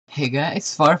Hey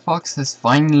guys, Firefox has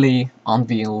finally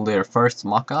unveiled their first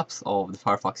mockups of the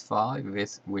Firefox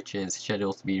 5, which is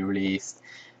scheduled to be released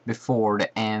before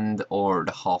the end or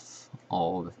the half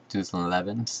of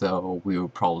 2011, so we will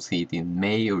probably see it in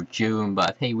May or June,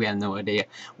 but hey, we have no idea.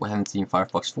 We haven't seen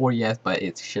Firefox 4 yet, but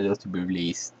it's scheduled to be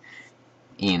released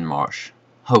in March,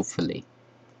 hopefully.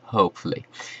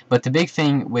 But the big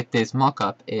thing with this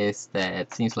mockup is that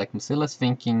it seems like Mozilla's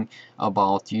thinking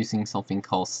about using something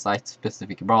called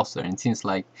site-specific browser, and it seems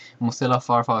like Mozilla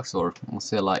Firefox or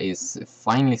Mozilla is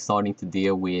finally starting to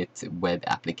deal with web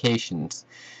applications.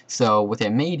 So what they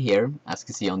made here, as you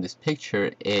can see on this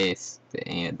picture, is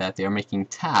that they are making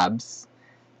tabs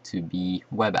to be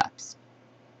web apps.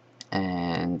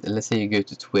 And let's say you go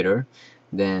to Twitter,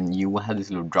 then you will have this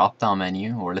little drop down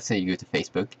menu, or let's say you go to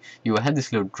Facebook, you will have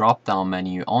this little drop down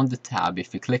menu on the tab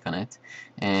if you click on it,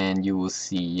 and you will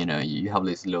see, you have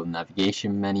this little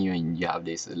navigation menu, and you have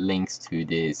these links to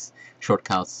these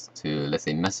shortcuts to, let's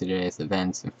say, messages,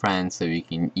 events, and friends, so you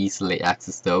can easily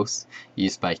access those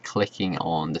just by clicking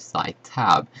on the site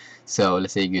tab. So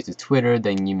let's say you go to Twitter,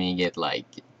 then you may get like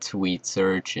tweet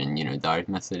search and direct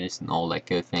messages and all that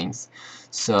good things.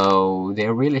 So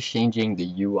they're really changing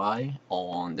the UI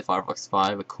on the Firefox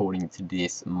 5 according to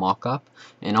this mockup.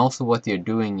 And also what they're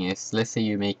doing is, let's say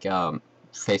you make a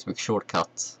Facebook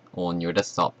shortcut on your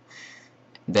desktop,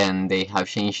 then they have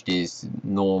changed this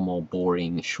normal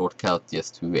boring shortcut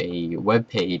just to a web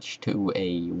page to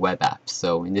a web app.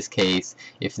 So in this case,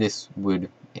 if this would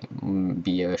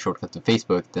be a shortcut to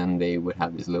Facebook, then they would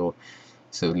have this little,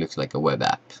 so it looks like a web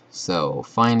app. So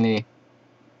finally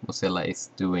Mozilla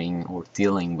is doing or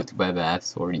dealing with web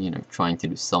apps, or trying to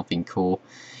do something cool,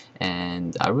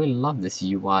 and I really love this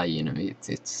UI.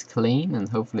 It's clean, and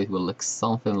hopefully it will look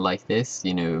something like this,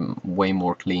 way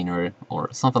more cleaner,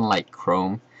 or something like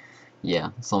Chrome.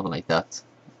 Yeah, something like that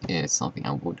is something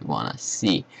I would wanna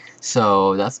see.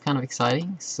 So that's kind of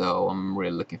exciting, so I'm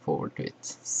really looking forward to it.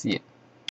 See you.